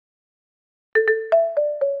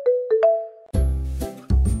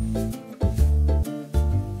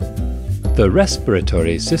The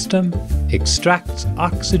respiratory system extracts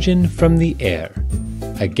oxygen from the air,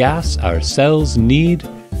 a gas our cells need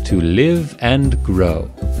to live and grow.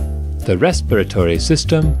 The respiratory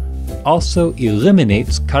system also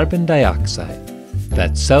eliminates carbon dioxide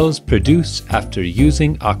that cells produce after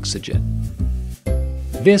using oxygen.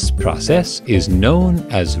 This process is known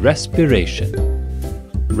as respiration.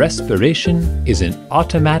 Respiration is an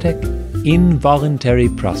automatic, involuntary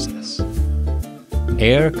process.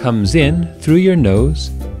 Air comes in through your nose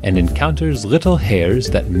and encounters little hairs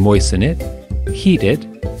that moisten it, heat it,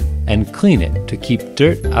 and clean it to keep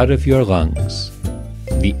dirt out of your lungs.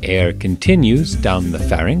 The air continues down the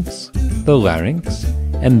pharynx, the larynx,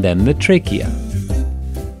 and then the trachea.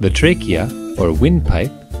 The trachea, or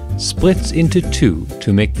windpipe, splits into two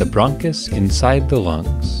to make the bronchus inside the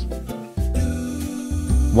lungs.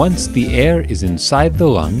 Once the air is inside the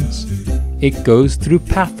lungs, it goes through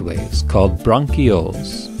pathways called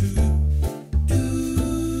bronchioles.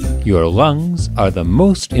 Your lungs are the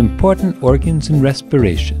most important organs in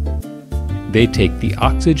respiration. They take the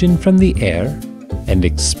oxygen from the air and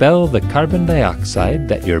expel the carbon dioxide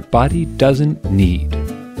that your body doesn't need.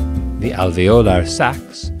 The alveolar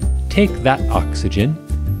sacs take that oxygen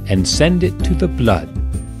and send it to the blood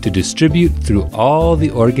to distribute through all the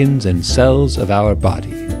organs and cells of our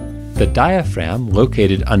body. The diaphragm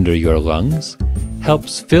located under your lungs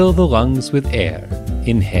helps fill the lungs with air,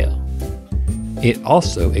 inhale. It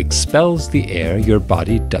also expels the air your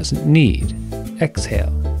body doesn't need, exhale.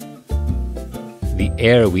 The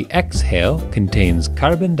air we exhale contains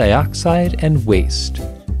carbon dioxide and waste,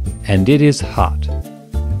 and it is hot.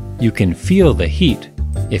 You can feel the heat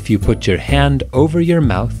if you put your hand over your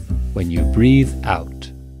mouth when you breathe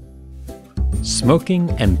out. Smoking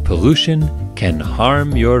and pollution can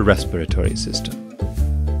harm your respiratory system.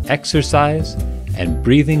 Exercise and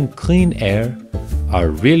breathing clean air are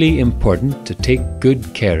really important to take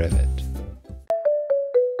good care of it.